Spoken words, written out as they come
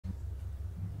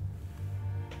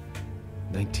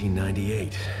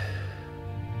1998.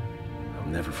 I'll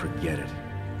never forget it.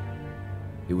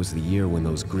 It was the year when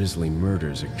those grisly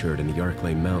murders occurred in the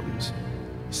Arklay Mountains.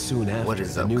 Soon after,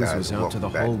 the news was out to the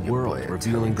whole world,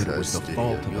 revealing that it was the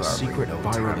fault of a secret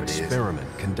viral experiment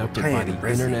conducted by the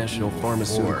international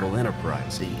pharmaceutical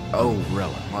enterprise,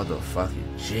 Umbrella.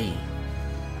 Motherfucking G.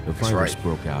 The virus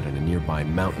broke out in a nearby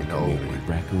mountain community,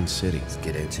 Raccoon City. Let's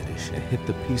get into this shit. And hit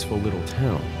the peaceful little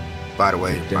town. By the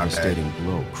way, a devastating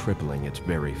blow crippling its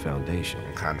very foundation.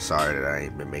 I'm kind of sorry that I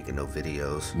ain't been making no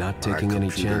videos. Not taking any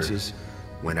chances.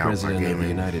 Went the out President my of the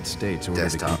United States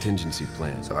ordered a contingency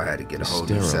plan. So I had to get a whole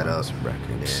new setup.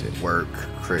 Raccoon City. Work,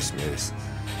 Christmas.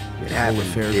 It All happened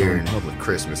affairs during public.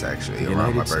 Christmas, actually, The around my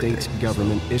United birthday. States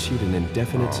government issued an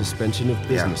indefinite suspension of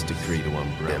business decree to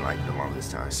Umbrella. Been like the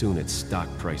longest time. Soon its stock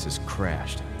prices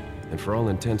crashed, and for all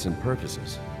intents and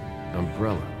purposes,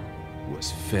 Umbrella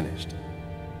was finished.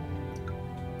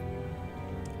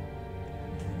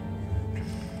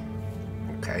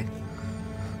 Okay.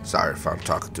 Sorry if I'm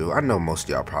talking to. I know most of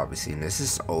y'all probably seen this.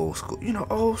 This is old school. You know,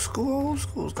 old schools.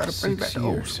 Gotta bring back the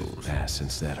old schools. 6 years have passed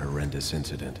since that horrendous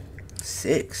incident.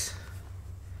 6.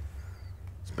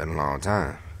 It's been a long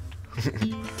time.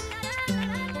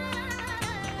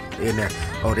 They in there.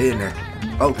 Oh, they in there.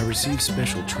 Oh. I received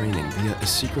special training via a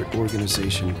secret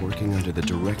organization working under the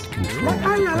direct control of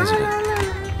the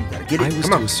president. Get it. I was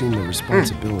to assume the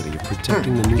responsibility of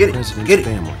protecting the new president's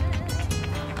family.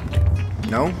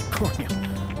 No?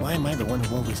 Why am I the one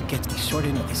who always gets the short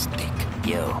end of the stick?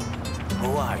 You,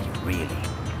 who are you really?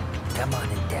 Come on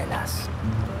and tell us.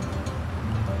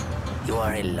 You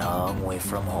are a long way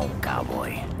from home,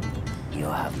 cowboy. You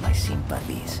have my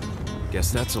sympathies.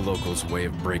 Guess that's a local's way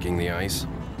of breaking the ice.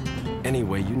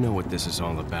 Anyway, you know what this is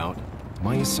all about.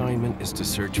 My assignment is to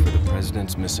search for the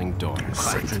president's missing daughter.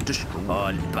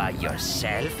 All by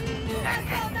yourself?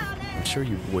 I'm sure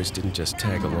you boys didn't just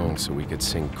tag along so we could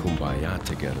sing Kumbaya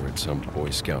together at some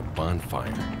Boy Scout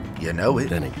bonfire. You know it.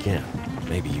 Then again,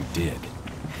 maybe you did.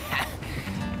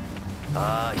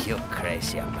 Oh, you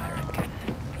crazy American.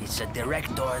 It's a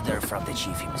direct order from the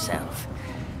chief himself.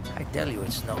 I tell you,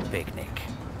 it's no picnic.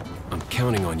 I'm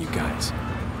counting on you guys.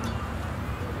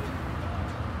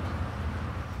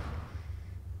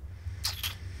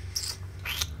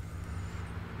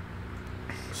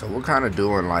 So we're kind of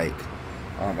doing like,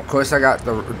 of course I got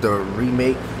the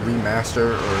remake,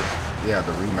 remaster, or yeah,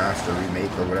 the remaster,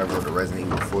 remake, or whatever, the Resident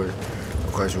Evil 4.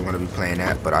 Of course we're going to be playing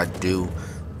that, but I do,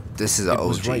 this is an OG,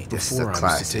 was right this is a before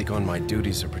classic. I was to take on my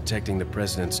duties of protecting the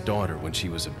president's daughter when she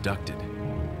was abducted.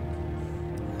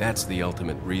 That's the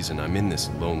ultimate reason I'm in this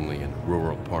lonely and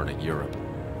rural part of Europe.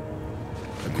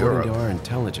 According to our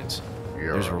intelligence,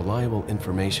 there's reliable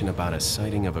information about a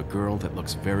sighting of a girl that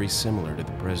looks very similar to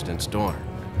the president's daughter.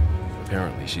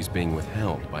 Apparently, she's being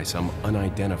withheld by some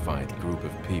unidentified group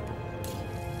of people.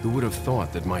 Who would have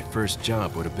thought that my first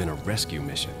job would have been a rescue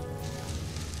mission?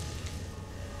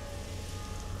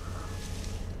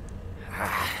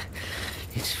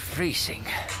 It's freezing.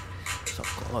 So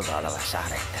cold all of a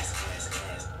sudden.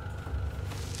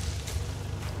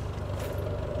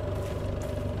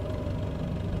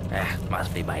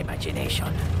 Must be my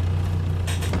imagination.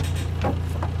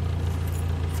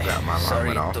 Got my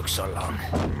Sorry it it took so long.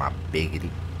 My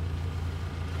biggity.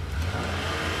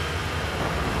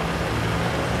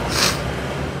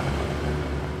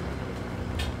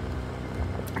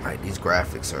 Like, these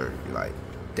graphics are like,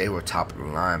 they were top of the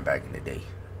line back in the day.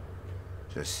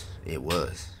 Just, it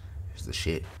was. It's the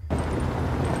shit. That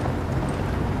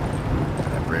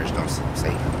bridge don't seem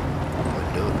safe.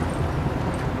 Wouldn't do it.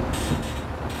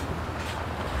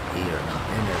 Here,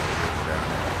 and there's a bridge down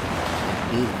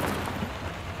there. Indeed.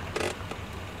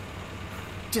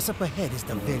 Just up ahead is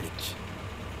the village.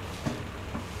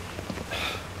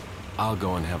 I'll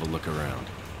go and have a look around.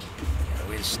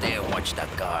 We'll stay and watch that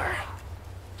car.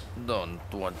 Don't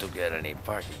want to get any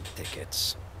parking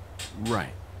tickets.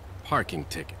 Right. Parking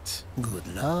tickets. Good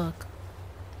luck.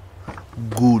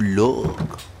 Good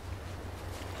luck.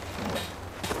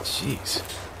 Jeez.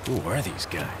 Who are these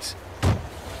guys?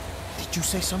 Did you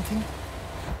say something?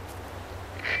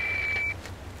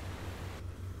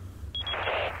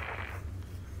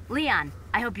 Leon,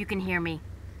 I hope you can hear me.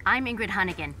 I'm Ingrid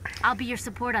Hunnigan. I'll be your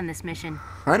support on this mission.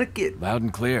 Hunnigan. Loud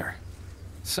and clear.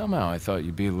 Somehow I thought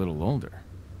you'd be a little older.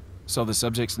 So the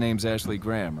subject's name's Ashley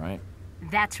Graham, right?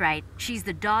 That's right. She's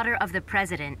the daughter of the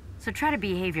president. So try to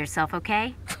behave yourself,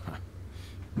 okay?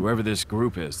 Whoever this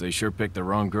group is, they sure picked the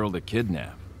wrong girl to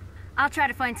kidnap. I'll try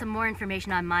to find some more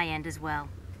information on my end as well.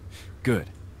 Good.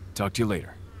 Talk to you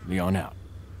later. Leon out.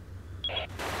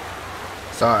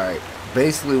 So, alright.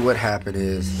 Basically what happened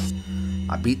is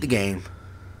I beat the game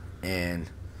and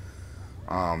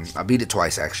I beat it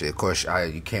twice actually. Of course,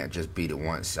 you can't just beat it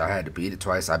once. I had to beat it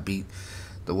twice. I beat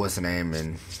the what's the name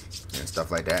and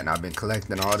stuff like that, and I've been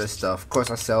collecting all this stuff. Of course,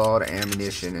 I sell all the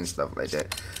ammunition and stuff like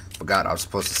that. Forgot I was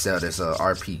supposed to sell this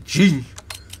RPG.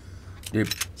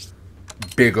 The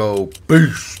big old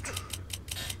beast.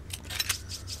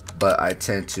 But I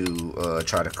tend to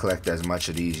try to collect as much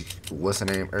of these what's the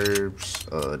name herbs,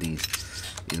 these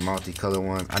multicolored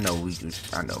ones. I know.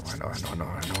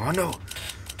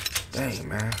 Dang,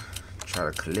 man.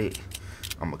 Try to collect.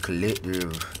 I'm a collector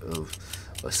of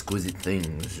exquisite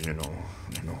things, you know,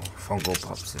 Funko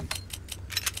Pops and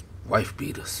wife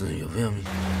beaters. You feel me?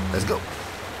 Let's go.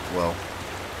 Well,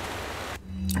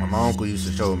 my uncle used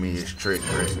to show me this trick.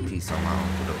 Rest in peace on my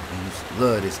uncle though. He used to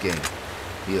love this game.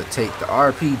 He'll take the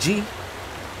RPG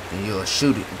and you'll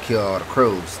shoot it and kill all the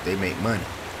crows. They make money.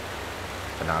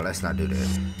 But now let's not do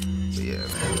that. But yeah,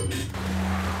 man.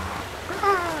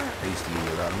 I used to give you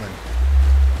a lot of money.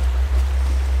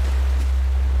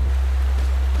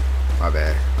 My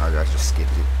bad. I just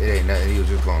skipped it. It ain't nothing. He was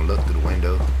just gonna look through the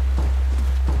window.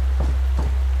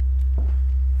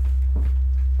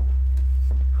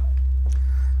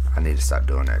 I need to stop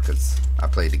doing that because I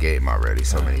played the game already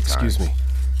so many times. Excuse me,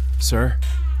 sir.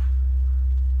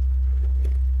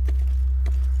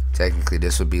 Technically,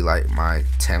 this would be like my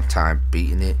 10th time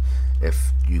beating it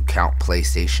if you count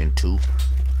PlayStation 2.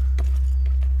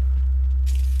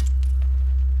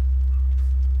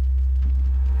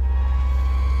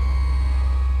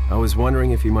 I was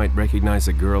wondering if you might recognize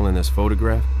a girl in this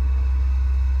photograph.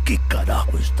 ¿Qué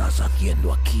carajo estás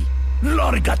haciendo aquí?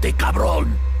 ¡Lárgate,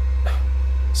 cabrón!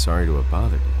 Sorry to have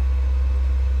bothered you.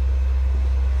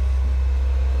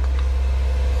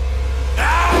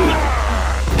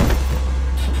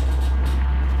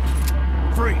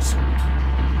 Freeze! If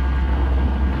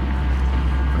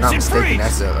I'm not mistaken,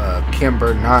 that's a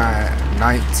Kimber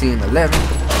 1911.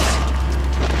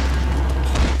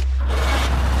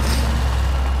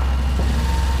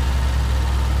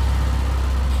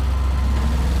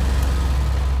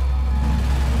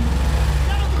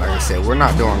 We're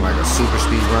not doing like a super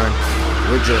speed run.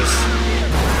 We're just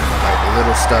like the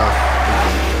little stuff we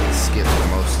can skip the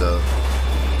most of.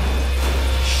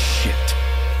 Shit.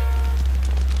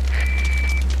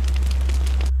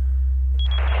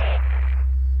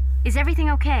 Is everything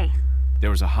okay? There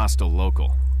was a hostile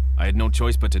local. I had no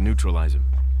choice but to neutralize him.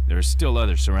 There are still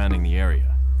others surrounding the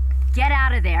area. Get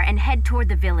out of there and head toward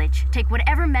the village. Take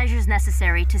whatever measures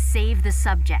necessary to save the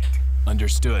subject.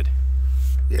 Understood.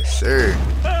 Yes, sir.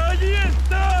 ¡Allí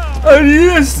está! Ahí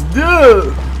está.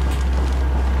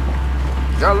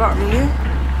 Y'all lock me in?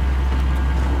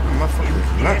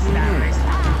 Motherfuckers lock me in.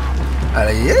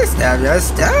 Ahí está, ya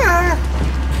está.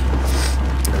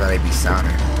 That's how they be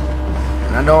sounding.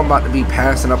 And I know I'm about to be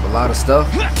passing up a lot of stuff.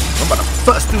 I'm about to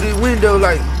bust through the window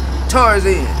like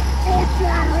Tarzan.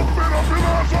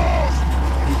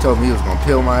 He told me he was gonna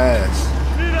peel my ass.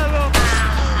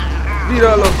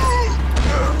 Míralo.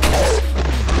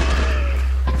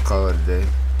 Call it a day.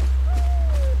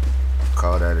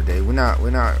 Call that a day. We're not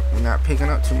picking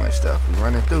up too much stuff. We're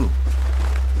running through.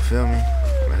 You feel me?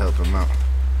 I'm gonna help him out.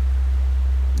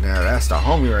 Now that's the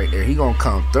homie right there. He gonna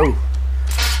come through.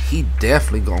 He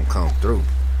definitely gonna come through.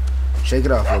 Shake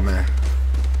it off, little man.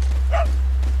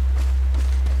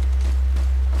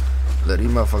 Look, these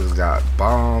motherfuckers got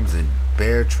bombs and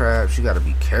bear traps. You gotta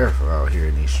be careful out here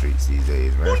in these streets these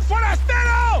days, man.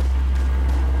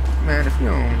 Man, if you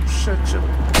don't shut your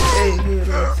head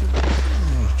up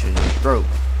to your throat,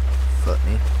 fuck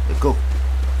me. Let's go.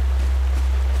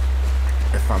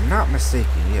 If I'm not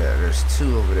mistaken, yeah, there's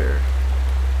two over there.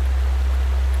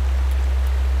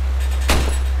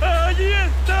 ¡Allí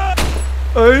está!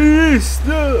 Ahí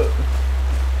está.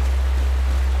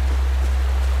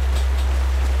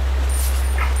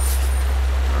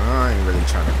 I ain't really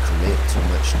trying to collect too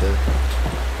much stuff,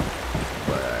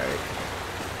 but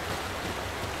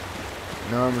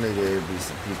normally there'd be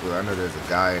some people. I know there's a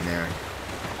guy in there.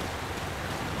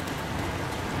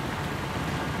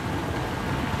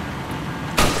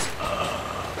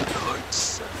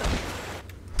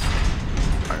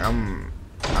 Like I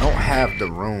don't have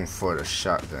the room for the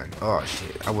shotgun. Oh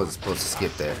shit! I wasn't supposed to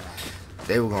skip that.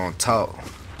 They were gonna talk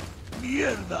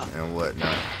and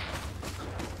whatnot.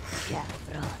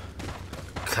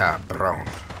 Cabrón.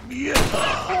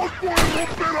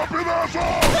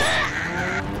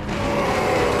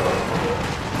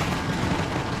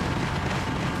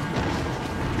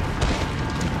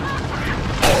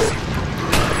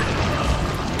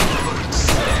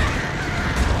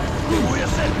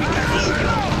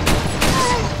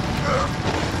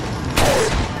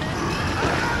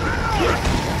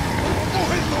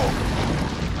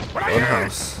 One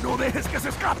house. No dejes que se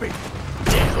escape.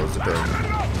 Close the building.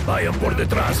 Vayan por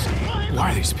detrás.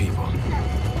 Why are these people?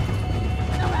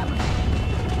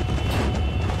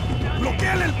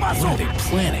 Bloqueale el paso. What are they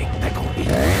planning?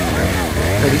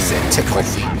 But he said tickle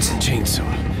feet. Chainsaw.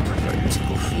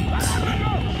 Tickle feet.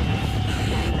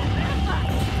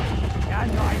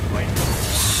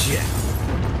 Shit.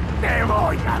 Te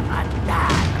voy a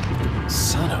matar.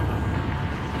 Son of a...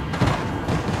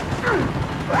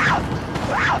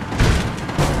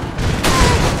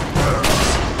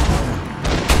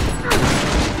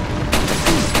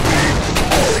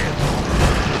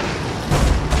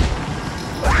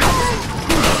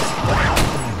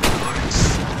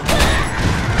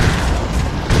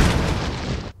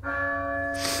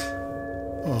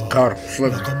 Got him,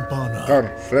 flip him. Campana. Got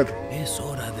him, flip him. Es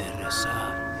hora de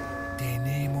rezar.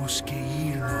 Tenemos que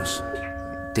irnos.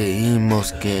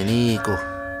 Tenemos que Nico.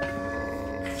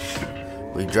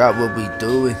 We drop what we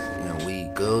doing and we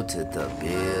go to the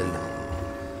building.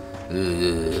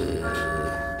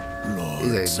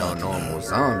 These ain't no normal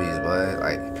zombies, but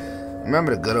like,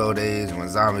 remember the good old days when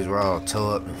zombies were all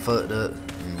tore up and fucked up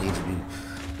and used to be.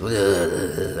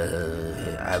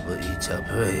 I will eat your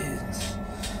brains.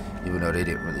 Even though they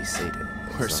didn't really say that.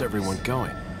 Where's everyone going?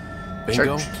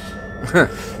 Bingo? Church.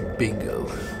 Bingo.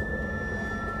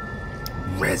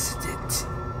 Resident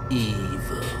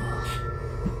Evil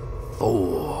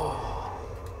 4.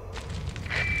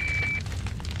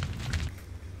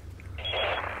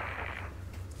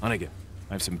 Hunnigan,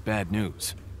 I have some bad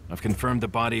news. I've confirmed the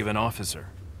body of an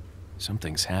officer.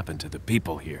 Something's happened to the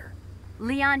people here.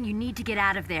 Leon, you need to get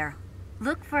out of there.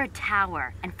 Look for a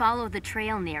tower and follow the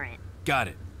trail near it. Got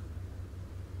it.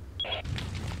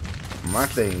 My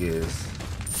thing is,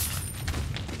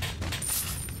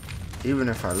 even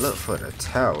if I look for the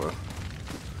tower,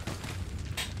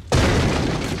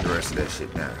 keep the rest of that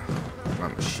shit down.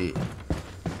 I'm a shit.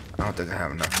 I don't think I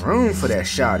have enough room for that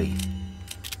shotty.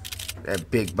 That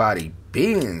big body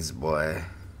Benz, boy.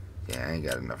 Yeah, I ain't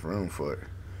got enough room for it.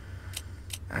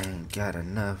 I ain't got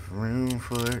enough room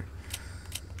for it.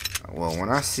 Well, when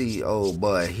I see old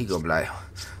boy, he gonna be like,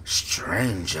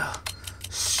 stranger.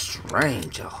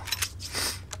 Stranger.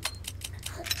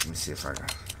 Let me see if I can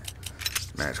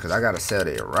match, because I gotta sell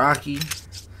that Rocky.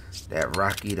 That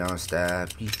Rocky don't stop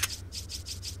you.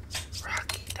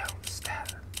 Rocky don't stop.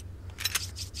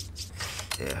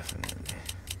 Definitely.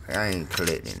 I ain't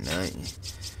collecting nothing.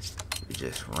 We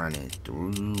just running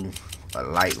through a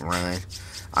light run.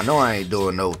 I know I ain't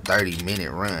doing no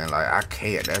 30-minute run. Like, I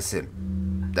can't. That's it.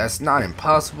 That's not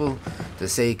impossible to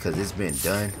say because it's been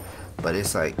done. But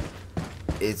it's like,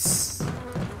 it's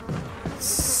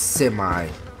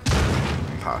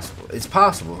semi-impossible. It's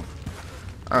possible.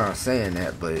 I'm not saying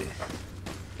that, but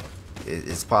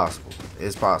it's possible.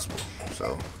 It's possible.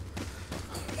 So,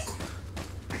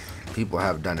 people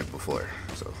have done it before.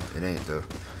 So,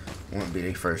 won't be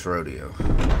their first rodeo.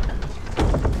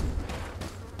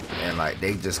 And like,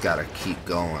 they just gotta keep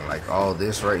going. Like, all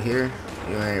this right here,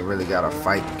 you ain't really gotta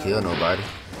fight to kill nobody.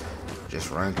 Just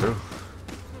run through.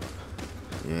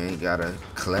 You ain't gotta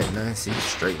collect nothing. See,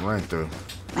 straight run through.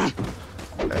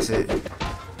 That's it.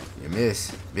 You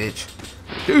miss, bitch.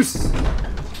 Deuces.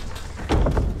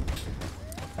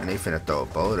 And they finna throw a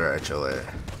boulder at your ass.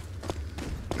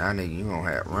 Now, nigga, you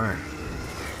gonna have to run.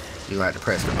 You gonna have to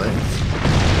press the buttons.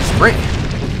 Sprint.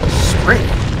 Sprint.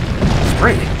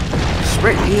 Sprint.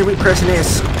 Sprint. You hear me pressing that?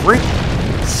 Sprint.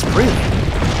 Sprint.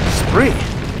 Sprint.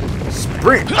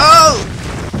 Sprint. Oh!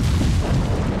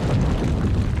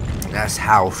 That's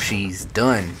how she's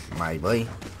done, my boy.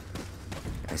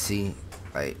 And see,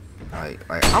 like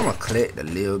I'ma collect a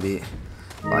little bit,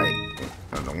 like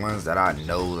the ones that I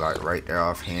know, like right there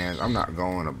offhand. I'm not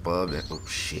going above it. Oh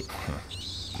shit,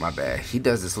 my bad. He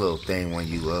does this little thing when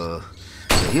you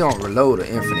he don't reload an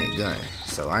infinite gun,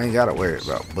 so I ain't gotta worry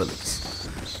about bullets.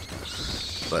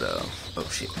 But oh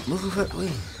shit, move up,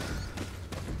 wait.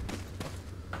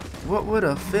 What would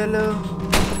a fellow?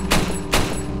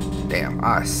 Damn,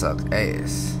 I suck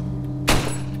ass.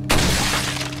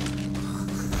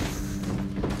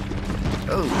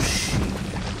 Oh shit.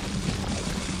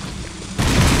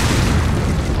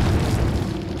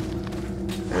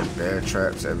 There's bear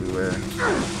traps everywhere.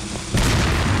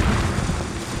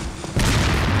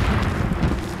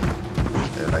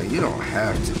 They're like, you don't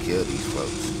have to kill these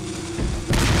folks.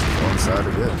 Go inside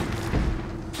the building.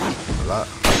 A lot.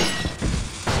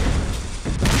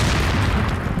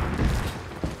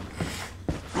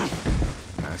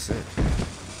 That's it.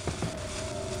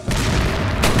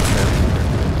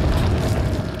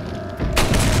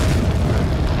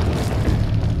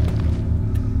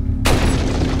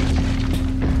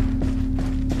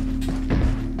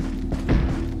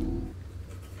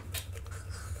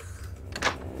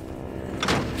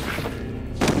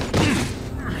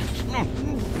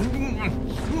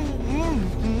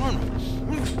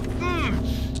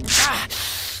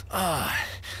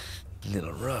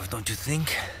 Little rough, don't you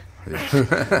think?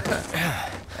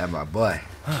 That my boy.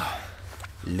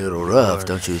 Little rough,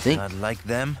 don't you think? Not like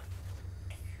them?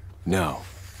 No.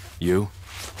 You?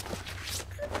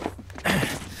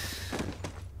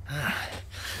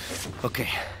 Okay,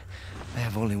 I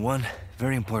have only one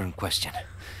very important question.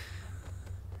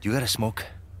 You got a smoke?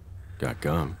 Got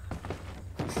gum.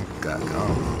 Got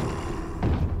gone.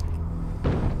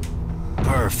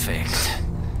 Perfect.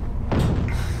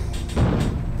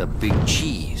 The big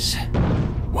cheese.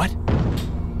 What?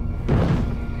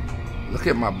 Look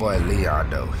at my boy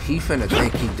Leon, though. He finna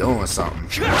think he doing something.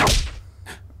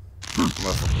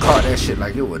 Motherfucker caught that shit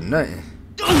like it was nothing.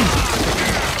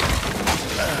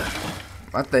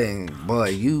 My thing, boy,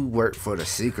 you work for the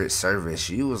Secret Service.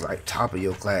 You was like top of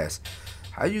your class.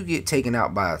 How you get taken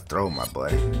out by a throw, my boy?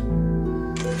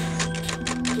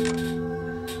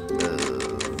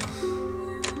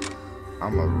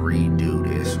 I'ma redo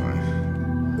this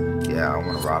one. Yeah, I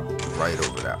wanna rob right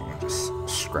over that one. Just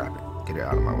scrap it. Get it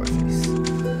out of my way, please.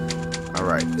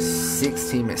 Alright,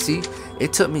 16 minutes. See,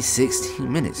 it took me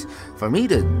 16 minutes. For me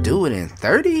to do it in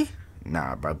 30?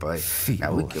 Nah, bro, but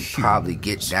now we could probably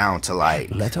get down to like...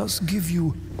 Let us give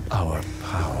you our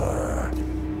power.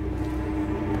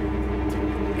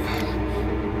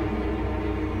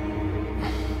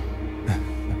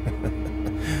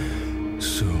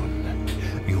 Soon,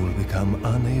 you will become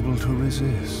unable to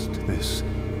resist this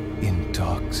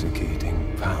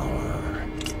intoxicating power.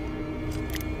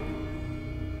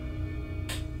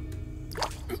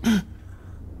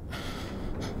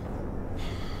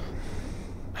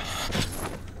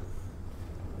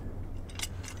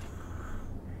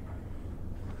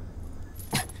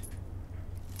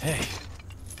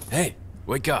 Hey,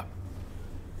 wake up.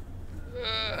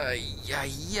 Ay.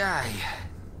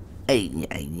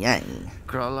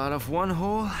 Crawl out of one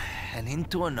hole and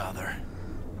into another.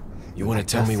 You want to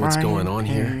tell me what's going on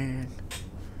here?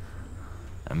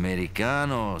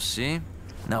 Americano, see?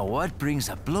 Now what brings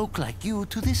a bloke like you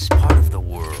to this part of the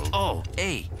world? Oh,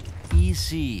 hey,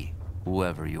 easy,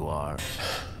 whoever you are.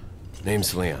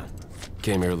 Name's Leon.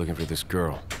 Came here looking for this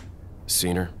girl.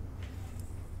 Seen her?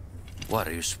 What,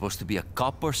 are you supposed to be a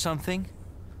cop or something?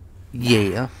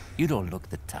 Yeah. You don't look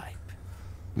the type.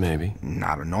 Maybe.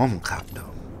 Not a normal cop,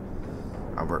 though.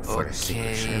 I work for the Secret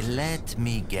Okay, Service. let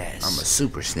me guess. I'm a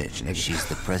super snitch, nigga. She's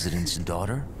the president's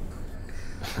daughter?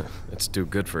 That's too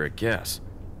good for a guess.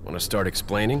 Want to start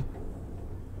explaining?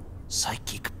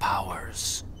 Psychic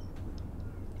powers.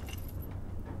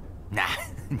 Nah,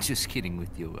 just kidding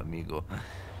with you, amigo.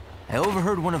 I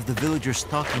overheard one of the villagers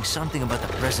talking something about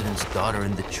the president's daughter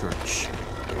in the church.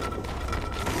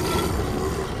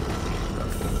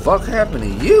 Fuck happened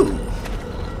to you?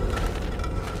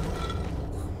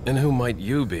 And who might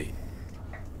you be?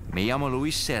 Me llamo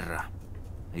Luis Serra.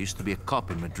 I used to be a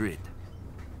cop in Madrid.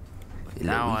 But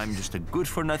now I'm just a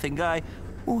good-for-nothing guy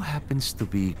who happens to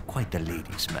be quite a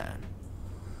ladies' man.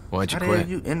 Why'd you How the quit? hell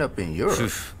you end up in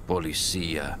Europe?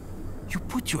 Policia. You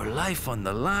put your life on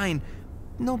the line.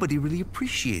 Nobody really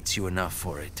appreciates you enough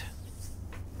for it.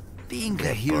 Being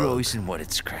a hero isn't what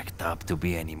it's cracked up to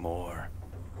be anymore.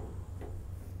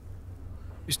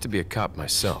 Used to be a cop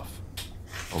myself.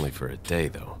 Only for a day,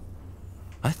 though.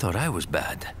 I thought I was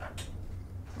bad.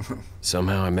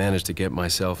 Somehow I managed to get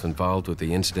myself involved with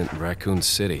the incident in Raccoon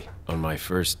City on my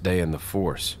first day in the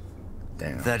force.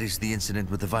 Damn. That is the incident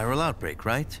with the viral outbreak,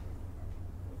 right?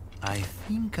 I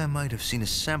think I might have seen a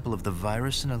sample of the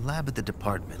virus in a lab at the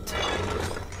department.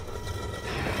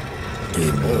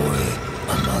 Hey boy,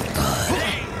 I'm not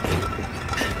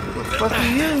What the fuck are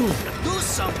you? Do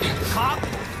something, cop!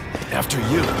 After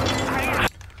you.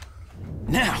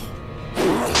 Now.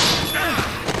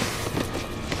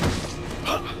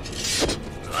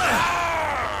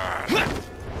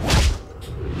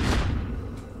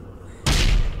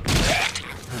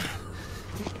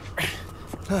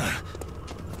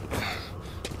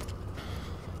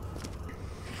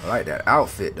 I like that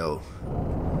outfit though.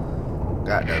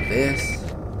 Got the vest.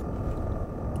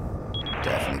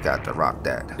 Definitely got to rock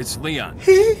that. It's Leon.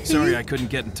 Sorry I couldn't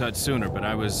get in touch sooner, but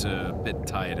I was a bit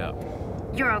tied up.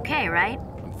 You're okay, right?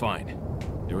 I'm fine.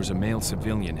 There was a male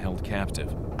civilian held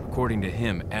captive. According to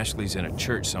him, Ashley's in a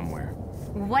church somewhere.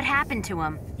 What happened to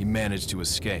him? He managed to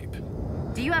escape.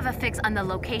 Do you have a fix on the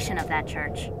location of that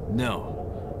church?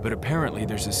 No, but apparently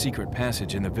there's a secret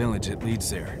passage in the village that leads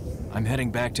there. I'm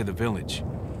heading back to the village.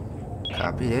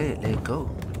 Copy that. Let go.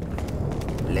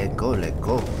 Let go. Let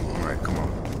go. All right, come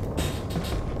on.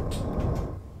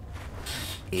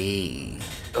 Hey.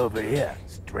 Over here,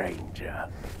 stranger.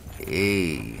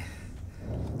 Hey.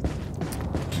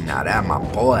 Now that my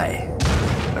boy.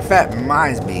 The fact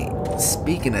reminds me,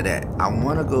 speaking of that, I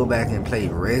want to go back and play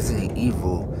Resident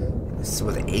Evil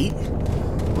with 8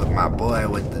 with my boy,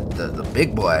 with the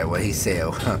big boy, what he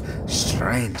said,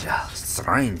 stranger.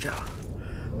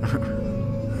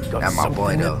 That's my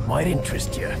boy though. That might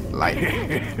interest you. Like,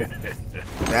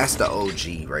 that's the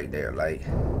OG right there. Like,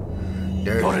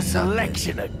 there's Got a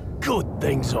selection of good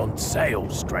things on sale,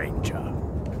 stranger.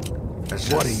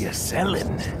 What are you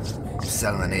selling? I'm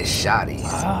selling this shoddy.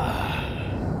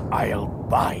 I'll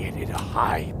buy it at a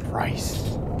high price.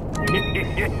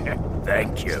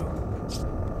 Thank you.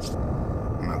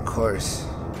 And of course,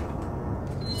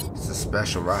 it's a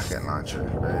special rocket launcher,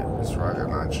 right? This rocket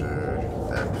launcher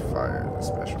that fires a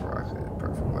special rocket.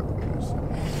 Perfect weapon.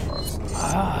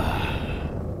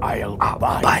 I'll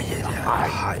buy it at a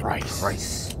high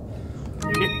price.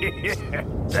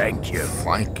 Thank you.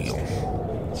 Thank you.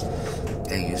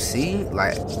 And you see,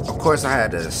 like, of course I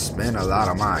had to spend a lot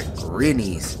of my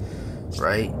grinnies,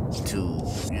 right, to,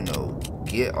 you know,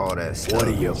 get all that stuff. What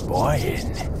are you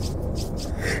buying?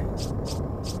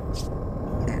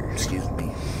 Excuse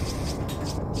me.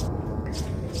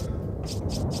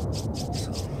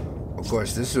 So, of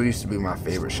course, this used to be my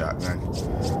favorite shotgun,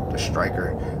 the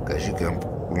Striker, because you can,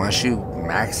 once you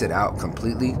max it out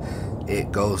completely,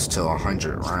 it goes to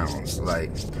 100 rounds.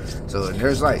 Like, so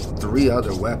there's like 3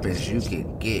 other weapons you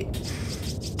can get.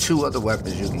 2 other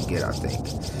weapons you can get, I think.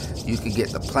 You can get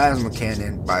the plasma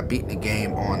cannon by beating the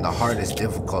game on the hardest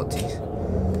difficulties.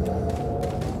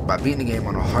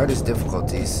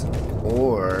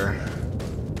 Or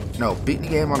no, beating the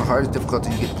game on the hardest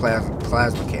difficulty, you get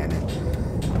plasma cannon.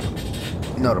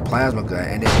 You know, the plasma gun,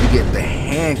 and then you get the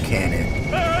hand cannon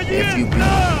if you beat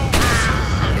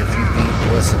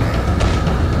what's the name?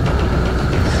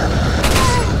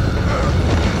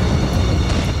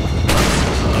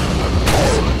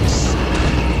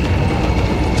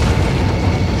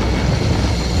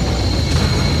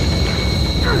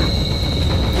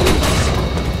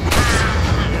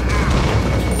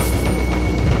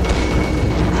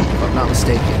 If I'm not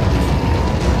mistaken.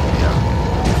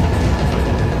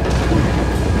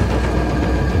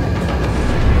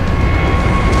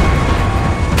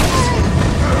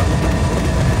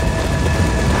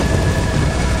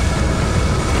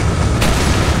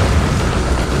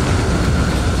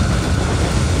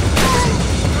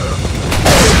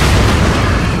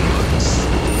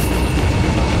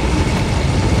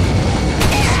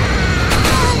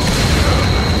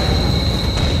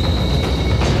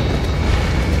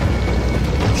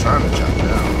 Trying to jump down.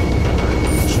 I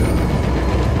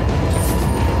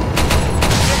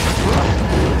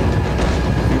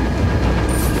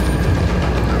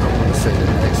don't want to say the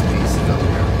next piece is over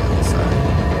here on the other side.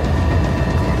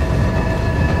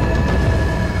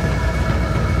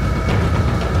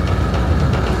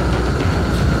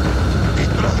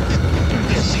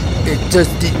 It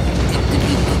just did.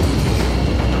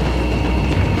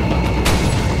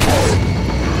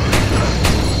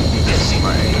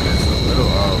 My aim is a little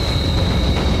off.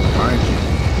 Mind you,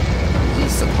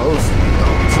 he's supposed to be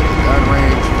going to the gun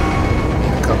range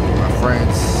and a couple of my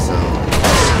friends, so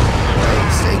hey,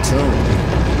 stay tuned.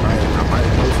 I might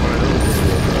post one of those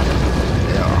videos.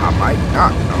 Yeah, I might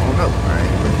not. I don't know.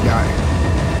 I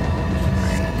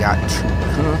ain't got too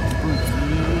comfortable yet.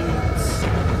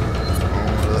 I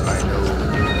don't look like no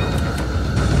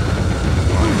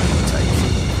type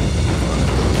shit.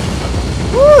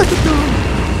 Woo, what you doing?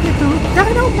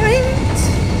 Dynamite!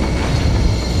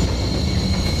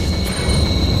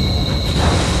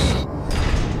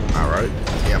 Alright.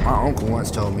 Yeah, my uncle once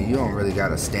told me you don't really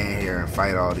gotta stand here and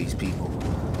fight all these people.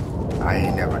 I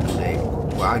ain't never knew that.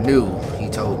 Well, I knew. He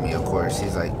told me, of course.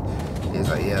 He's like,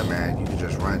 yeah, man, you can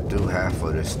just run through half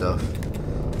of this stuff.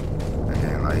 And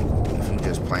then, like, if you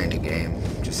just playing the game,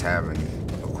 just having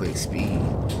a quick speed,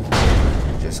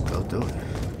 just go through it.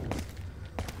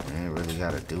 You ain't really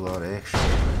gotta do all the extra.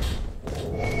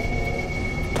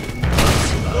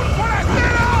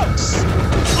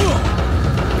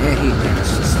 And he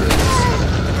managed to stay.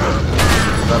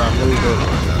 But I'm really good on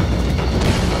that.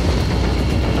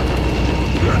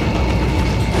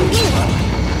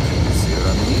 See what I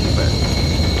mean? But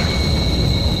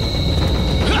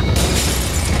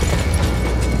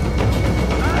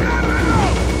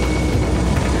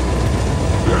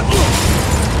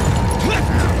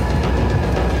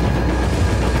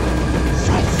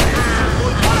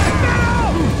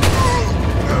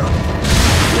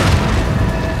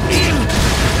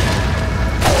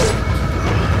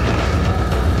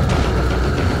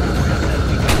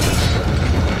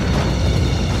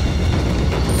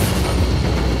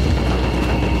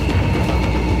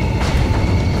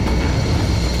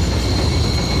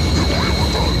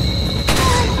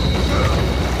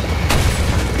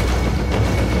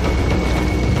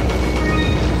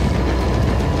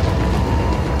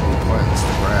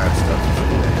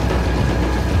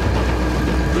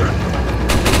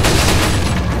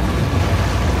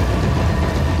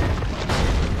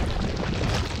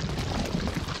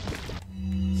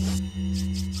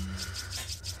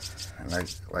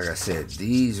like I said,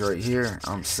 these right here,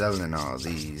 I'm selling all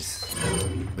these,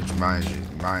 which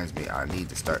reminds me, I need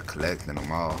to start collecting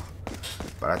them all.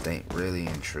 But I think really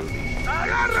and truly, you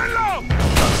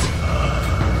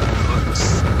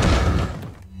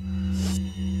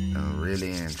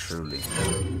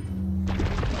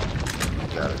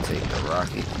gotta take the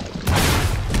rocket.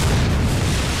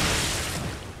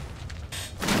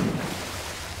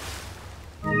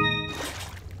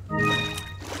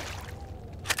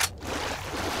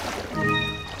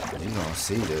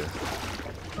 See the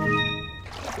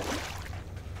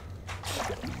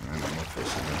animal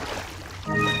fish in there.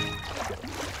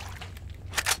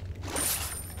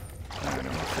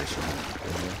 Animal fish in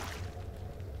there.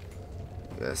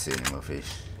 You gotta see animal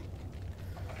fish.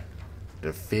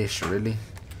 The fish really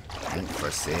ain't for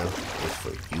sale, it's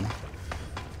for you.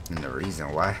 And the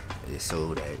reason why is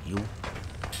so that you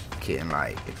can,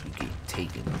 like, if you get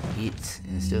taking hits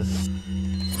and stuff,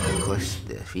 of course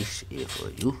the fish is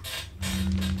for you.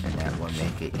 And that will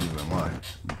make it even more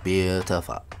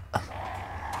beautiful.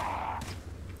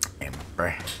 And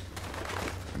bruh,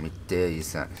 let me tell you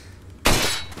something.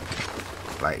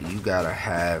 Like, you gotta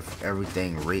have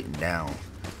everything written down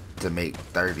to beat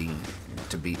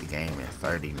the game in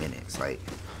 30 minutes. Like,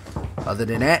 other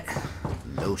than that,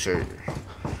 no sir.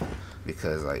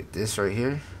 Because like this right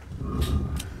here,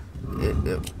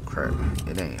 crap,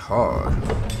 it ain't hard.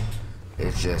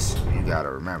 It's just, you gotta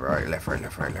remember, alright, left, right,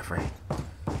 left, right, left, right.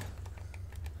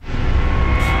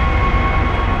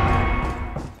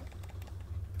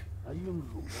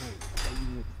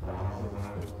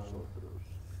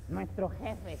 Nuestro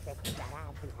jefe te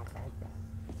cuidará de la rata.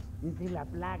 Y si la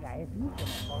plaga es mucho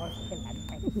mejor que la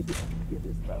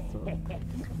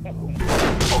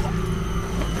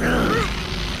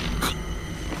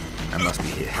That must be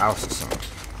his house or something.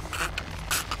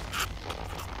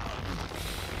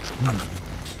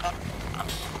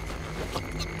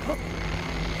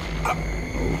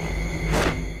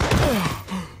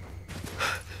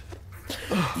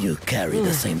 You carry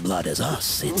the same blood as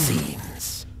us, it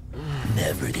seems.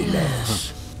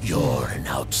 Nevertheless, you're an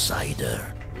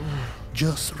outsider.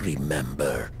 Just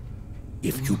remember,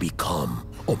 if you become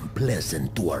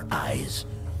unpleasant to our eyes,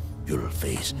 you'll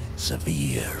face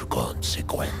severe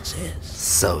consequences.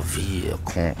 Severe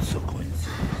consequences.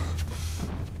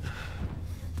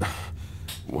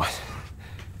 What?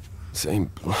 Same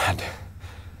blood.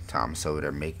 Tom's over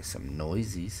there making some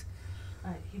noises.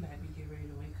 He might be getting ready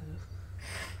to wake up.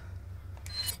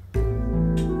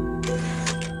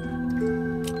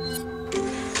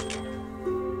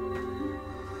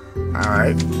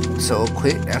 Alright, so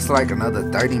quick, that's like another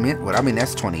 30 minutes. Well, I mean,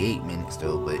 that's 28 minutes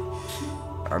though, but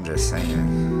I'm just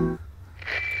saying.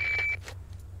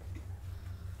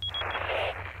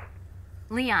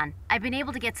 Leon, I've been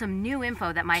able to get some new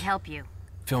info that might help you.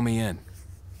 Fill me in.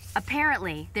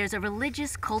 Apparently, there's a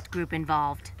religious cult group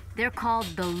involved. They're called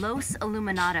the Los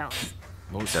Illuminados.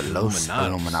 Los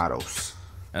Illuminados.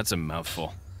 That's a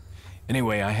mouthful.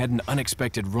 Anyway, I had an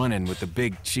unexpected run-in with the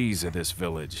big cheese of this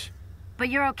village. But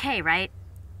you're okay, right?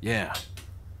 Yeah,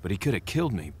 but he could have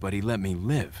killed me, but he let me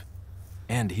live.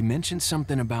 And he mentioned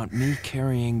something about me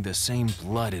carrying the same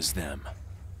blood as them.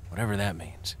 Whatever that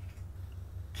means.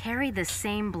 Carry the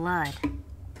same blood.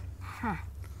 Huh.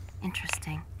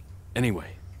 Interesting.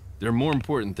 Anyway, there are more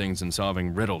important things than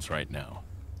solving riddles right now.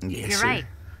 Yes, you're right.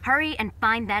 Hurry and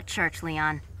find that church,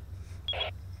 Leon.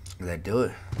 Let's do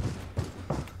it.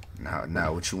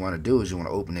 Now, what you want to do is you want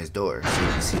to open this door so you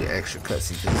can see the extra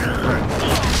cutscene things in the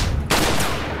front.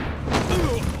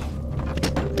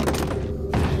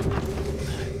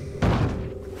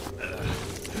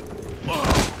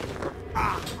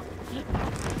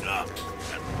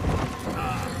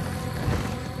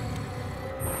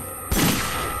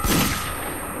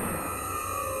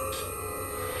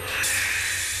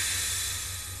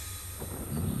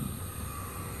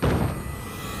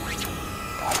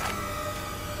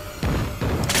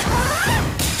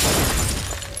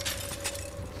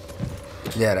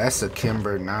 Yeah, that's a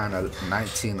Kimber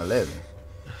 1911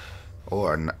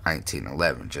 or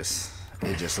 1911.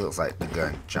 It just looks like the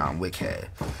gun John Wick had.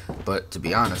 But to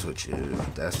be honest with you,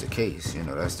 if that's the case, you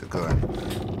know, that's the gun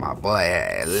my boy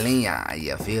had, Leon.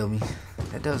 You feel me?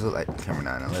 That does look like the Kimber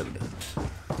 911. Dude.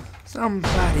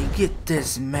 Somebody get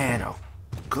this man a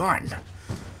gun.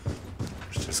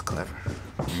 It's just clever.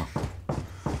 Come on.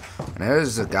 And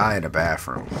there's a guy in the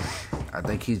bathroom. I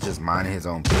think he's just minding his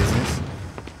own business.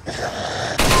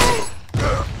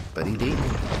 But he did.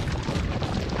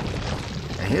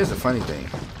 And here's the funny thing.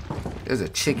 There's a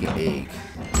chicken egg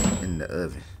in the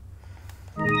oven.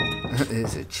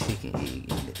 There's a chicken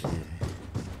egg in the oven.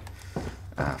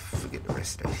 Ah, forget the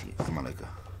rest of that shit. Come on, let's go.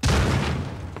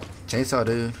 Chainsaw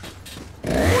dude.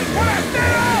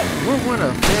 What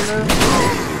a fella.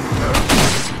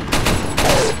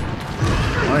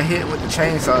 One hit with the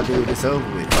chainsaw dude, it's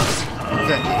over with. You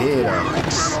got your head off.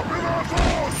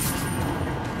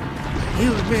 He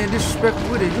was being disrespectful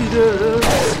with it.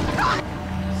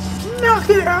 Knock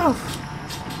it off.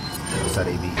 That's how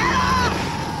they be.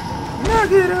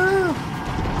 Knock it off.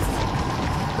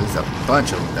 There's a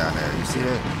bunch of them down there. You see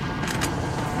that?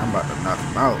 I'm about to knock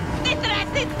them out.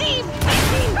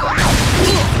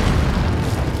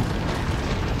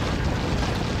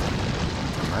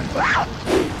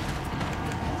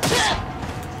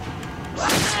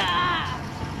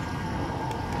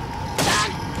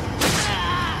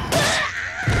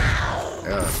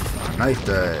 Yeah, I knifed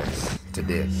her ass to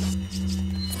death.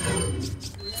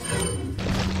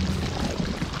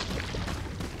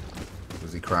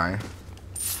 Was he crying?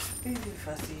 Maybe if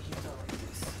I see you go like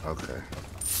this. Okay.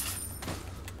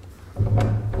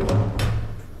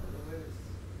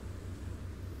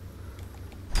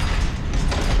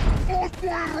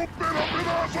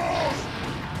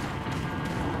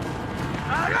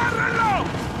 ¡Agárrenlo!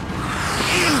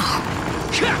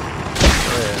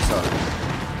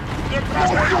 ¡Detrás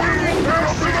de ti, pero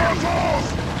pedazos!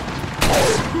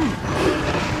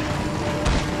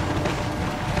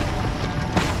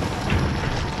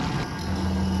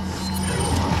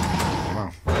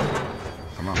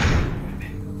 Come on.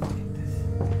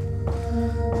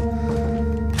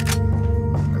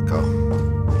 Let go.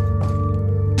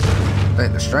 I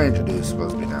think the stranger dude is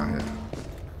supposed to be down here.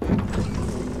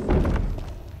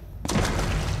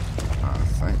 I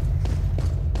think.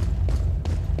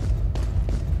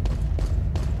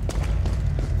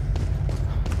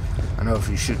 I know if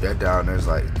you shoot that down, there's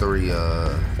like three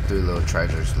little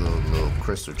treasures, little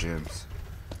crystal gems.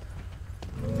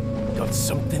 Got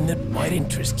something that might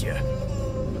interest you.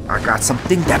 I got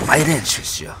something that might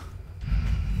interest you.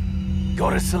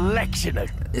 Got a selection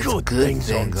of good things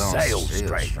on sale,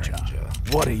 stranger.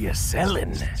 What are you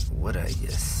selling? What are you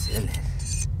selling?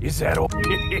 Is that all?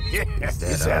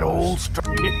 Is that all,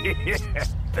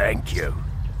 Thank you.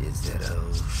 Is that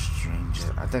old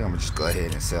stranger? I think I'm gonna just go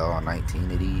ahead and sell all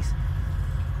 19 of these.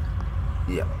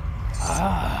 Yep.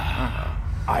 I'll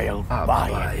buy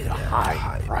it at a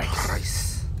high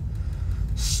price.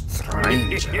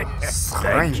 Stranger.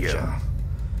 Thank you.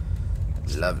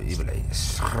 Love it. You be like,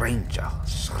 stranger.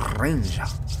 Alright,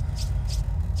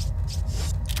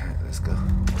 let's go.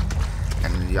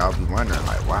 And y'all be wondering,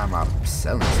 like, why am I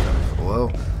selling stuff?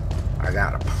 Well, I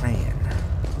got a plan.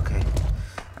 Okay?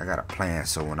 I got a plan.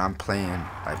 So when I'm playing,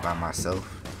 like, by myself,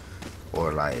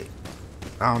 or, like,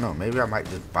 I don't know, maybe I might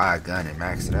just buy a gun and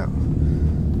max it out.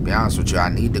 Be honest with you, I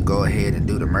need to go ahead and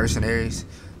do the mercenaries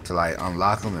to, like,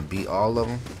 unlock them and beat all of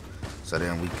them. So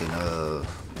then we can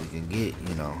get,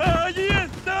 you know,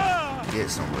 get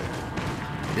somewhere.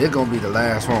 They're gonna be the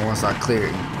last one once I clear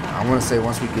it. I wanna say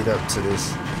once we get up to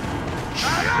this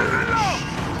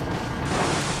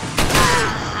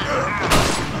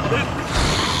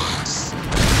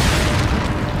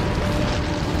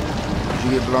Did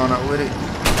you get blown up with it?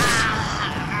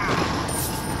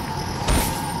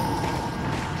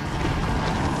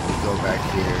 We go back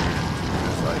here.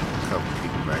 There's like a couple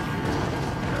people back here.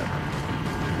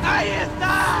 Ahí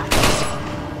está.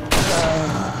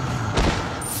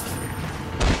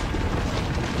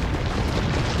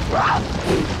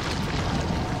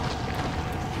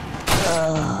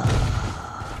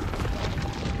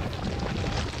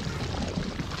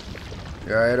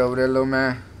 You alright over there, little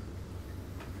man?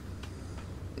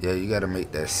 Yeah, you gotta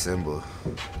make that symbol.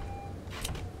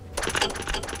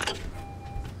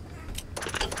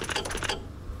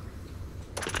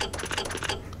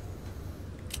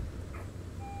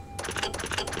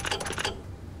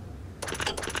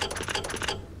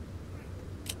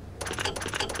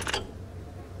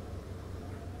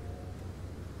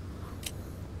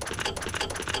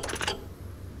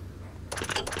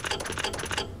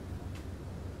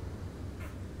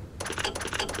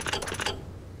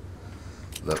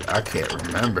 Look, I can't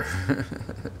remember.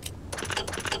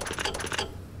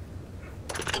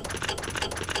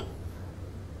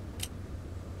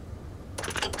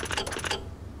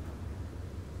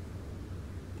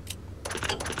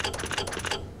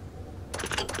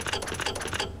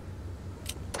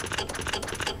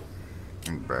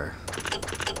 Bruh.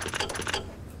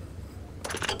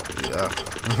 Yeah.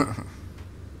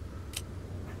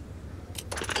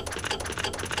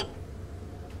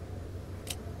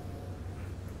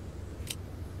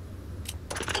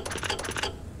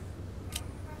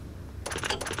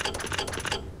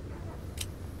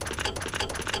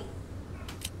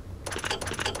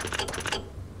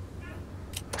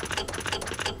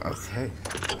 Okay.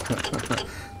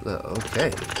 Look,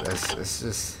 okay. Let's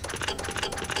just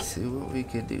see what we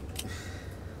can do.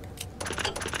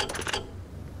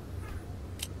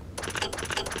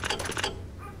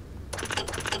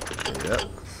 Yep.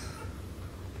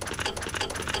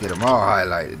 Get them all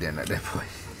highlighted then at that point.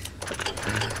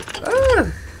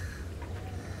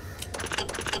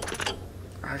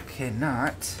 I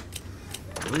cannot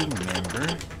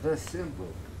remember the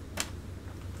symbol.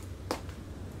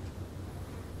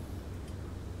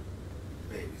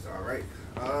 Baby's alright.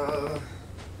 I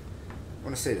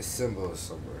want to say the symbol is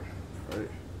somewhere,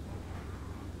 right?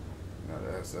 No,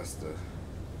 that's the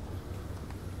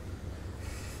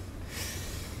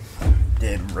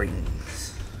dead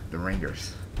rings. The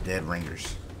ringers. Dead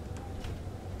ringers.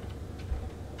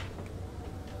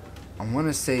 I want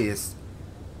to say it's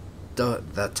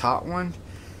the top one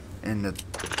and the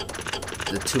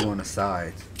two on the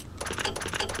side.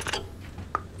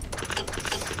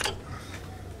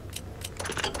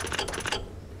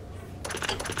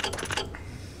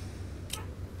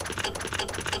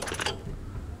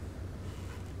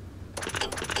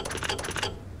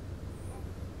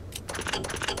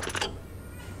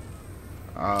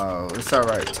 Oh, it's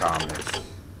alright, Thomas.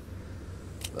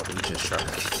 Look, we just trying to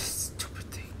get this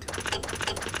stupid thing done.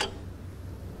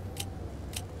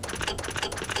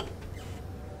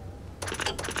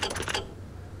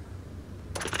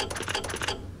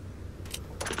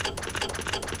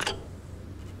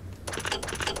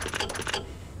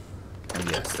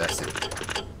 And yes, that's it.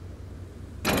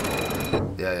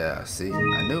 Yeah, see?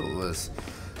 I knew it was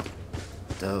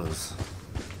those.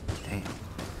 Damn.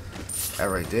 That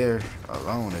right there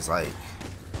alone is like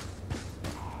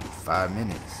 5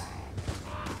 minutes.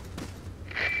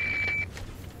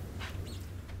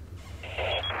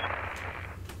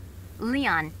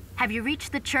 Leon, have you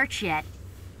reached the church yet?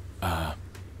 Well,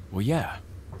 yeah.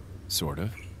 Sort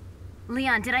of.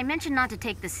 Leon, did I mention not to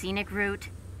take the scenic route?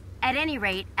 At any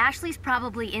rate, Ashley's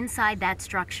probably inside that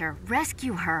structure.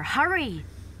 Rescue her, hurry!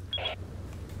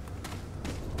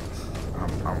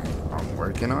 I'm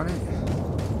working on it.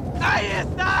 ¡Ahí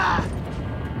está!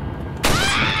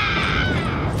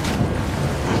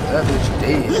 That bitch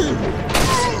dead.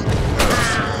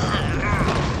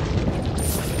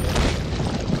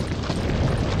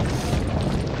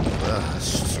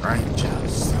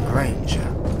 Stranger.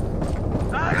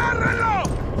 ¡Agárralo!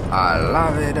 I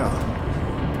love it.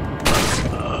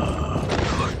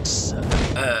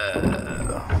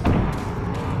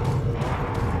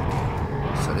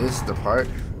 So this is the part.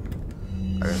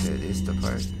 Like I said, this is the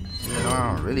part. You know,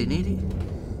 I don't really need it.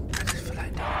 I just feel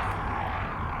like doing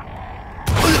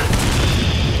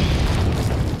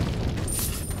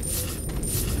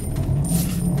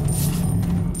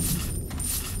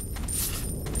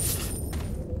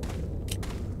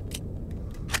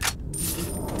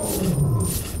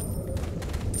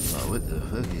Oh, what the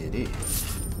fuck is this?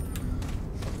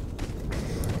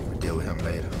 We'll deal with him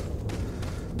later.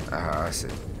 I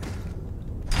said.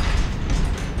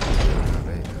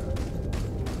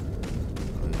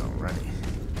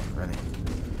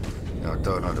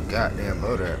 Throw another goddamn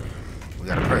motor at me. We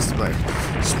gotta press the button.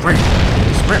 Sprint!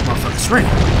 Sprint, motherfucker, sprint!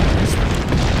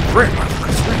 Sprint,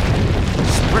 motherfucker, sprint!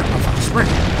 Sprint, motherfucker, sprint!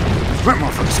 Sprint,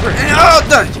 motherfucker, sprint! And oh,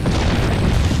 done!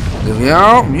 If you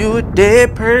don't, you a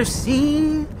dead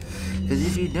person. Cause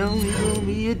if you don't, you gonna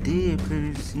be a dead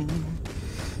person.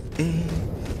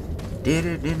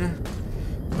 Dinner.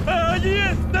 ¡Allí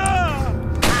está!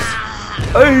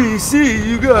 Hey, see,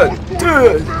 you got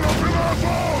dead!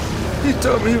 He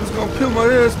told me he was gonna peel my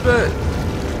ass back.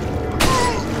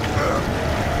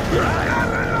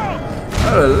 I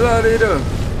lot it up.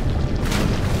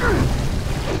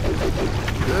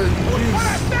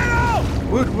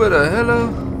 What with a hello?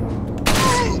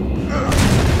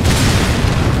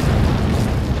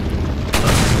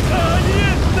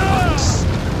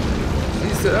 He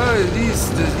said,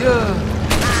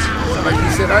 like he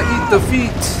said, I eat the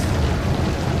feet.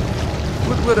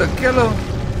 What with a kilo?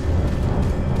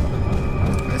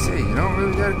 You don't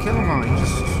really gotta kill them all.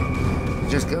 You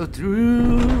just go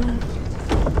through.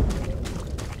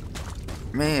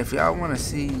 Man, if y'all wanna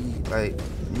see like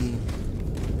me,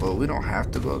 well, we don't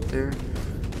have to go up there.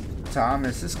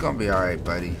 Thomas, it's gonna be alright,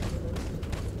 buddy.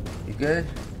 You good?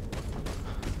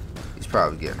 He's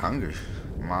probably getting hungry.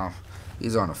 Mom,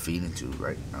 he's on a feeding tube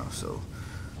right now, so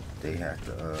they have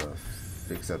to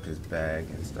fix up his bag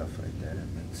and stuff like that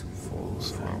and make some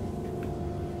folds for him.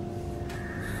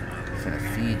 Finna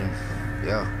feed him.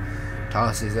 Yo,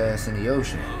 toss his ass in the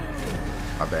ocean.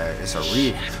 My bad. It's a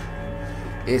river.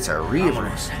 It's a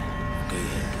river.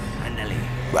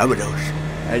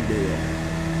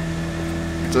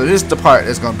 So this is the part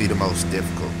that's gonna be the most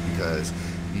difficult because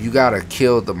you gotta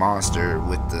kill the monster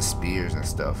with the spears and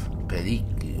stuff.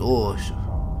 Peligroso.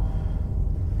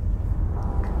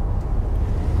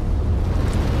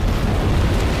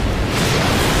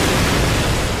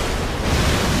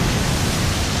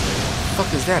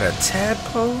 Fuck is that, a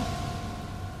tadpole?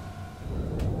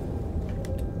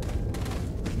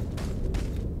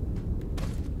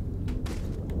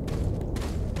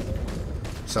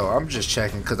 So I'm just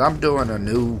checking because I'm doing a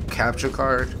new capture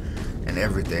card and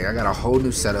everything. I got a whole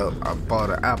new setup. I bought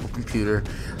an Apple computer.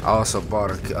 I also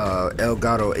bought a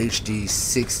Elgato HD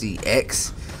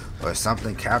 60X or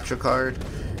something capture card,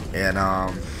 and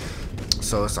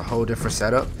so it's a whole different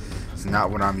setup. It's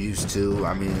not what I'm used to.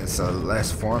 I mean, it's a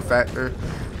less form factor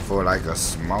for like a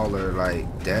smaller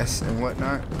like desk and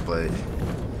whatnot, but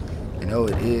you know,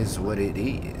 it is what it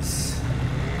is.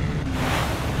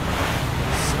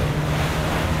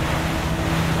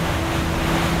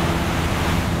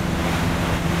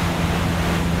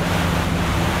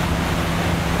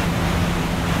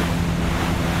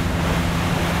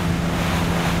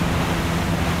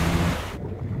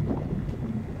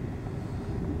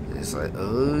 It's like,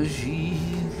 oh jeez,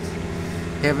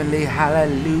 heavenly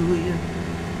hallelujah,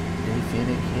 they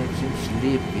finna catch him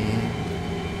slipping.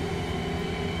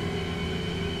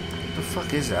 What the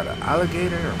fuck is that, an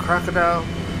alligator, a crocodile,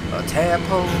 a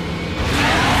tadpole, a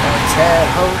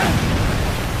tadhole?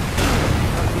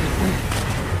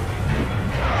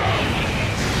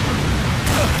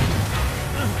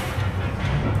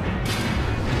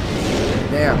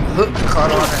 Damn hook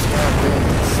caught on that damn thing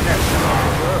and snapped it all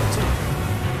up too.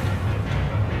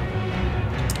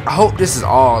 I hope this is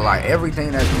all like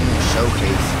everything that's being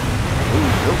showcased. Ooh,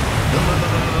 nope.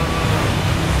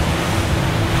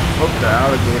 Hope the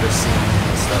alligator scene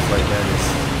and stuff like that is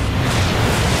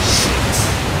shit.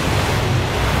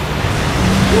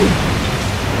 Ooh.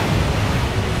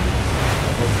 I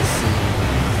hope the scene.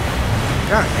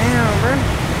 God damn, bro.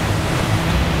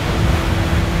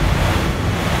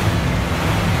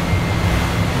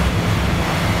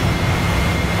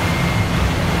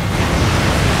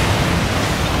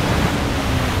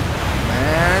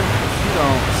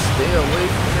 Stay away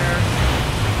from there.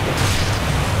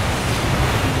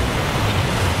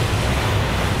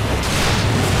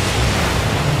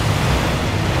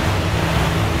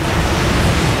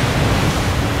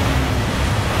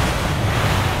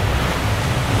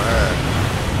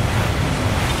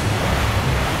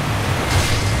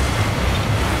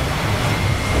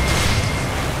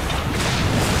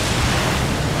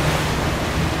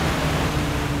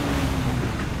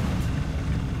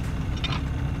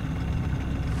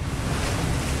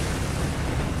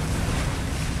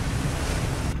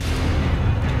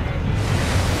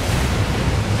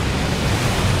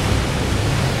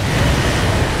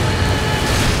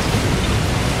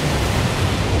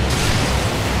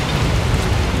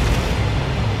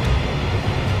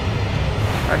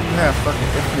 How do you have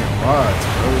fucking infinite mods,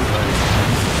 bro? Like,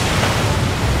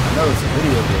 I know it's a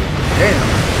video game, but damn.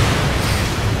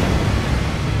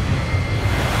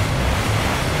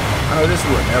 I know this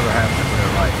would never happen in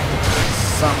real life.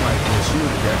 Something like this, you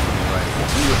would definitely, like,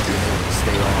 if you would have been able to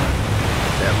stay on,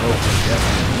 that rope was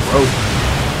definitely broke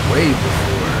way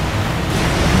before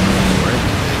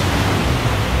anything.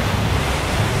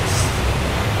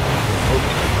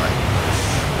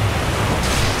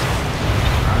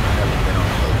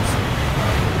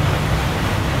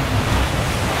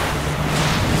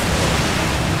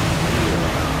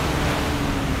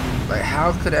 Like,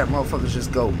 how could that motherfucker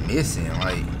just go missing?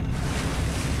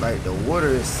 Like the water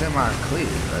is semi-clear.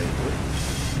 Like, what the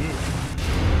shit?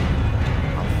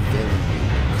 I'm feeling you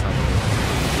coming.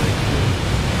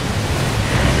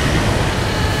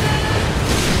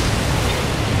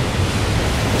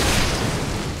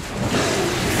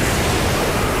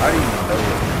 I didn't even know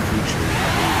what the creature is.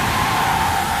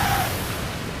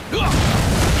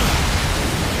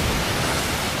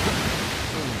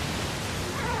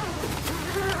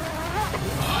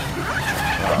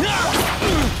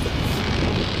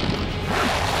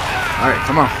 Alright,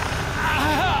 come on.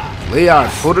 Leon,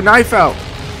 pull the knife out.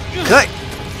 Cut.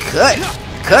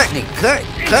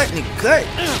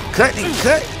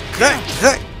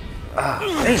 Ah,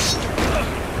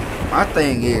 damn. My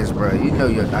thing is, bro, you know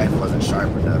your knife wasn't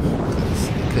sharp enough because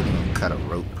it couldn't even cut a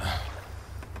rope.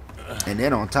 And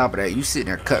then on top of that, you sitting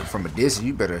there cutting from a distance,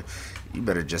 you better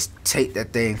just take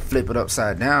that thing, flip it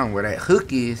upside down where that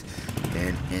hook is,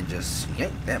 and just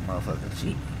yank that motherfucker.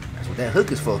 Gee, that's what that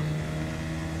hook is for.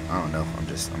 I don't know. I'm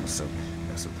assuming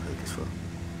that's what the hook is for.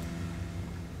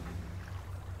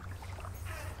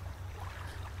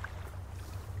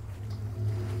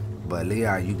 But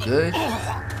Leon, you good?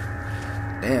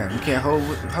 Damn, you can't hold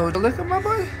the liquor, my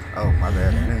boy? Oh, my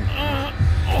bad.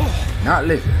 Not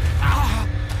liquor.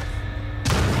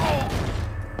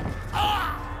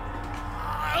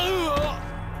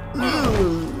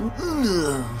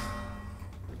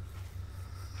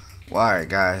 Well, alright,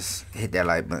 guys. Hit that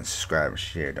like button, subscribe, and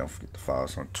share. Don't forget to follow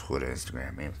us on Twitter,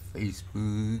 Instagram, and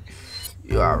Facebook.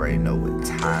 You already know what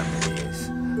time it is.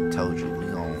 Told you,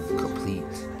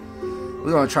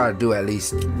 we're gonna try to do at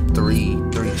least three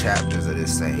chapters of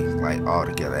this thing, like all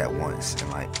together at once,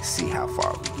 and like see how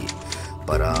far we get.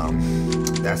 But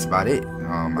that's about it.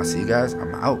 I see you guys.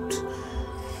 I'm out.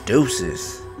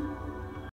 Deuces.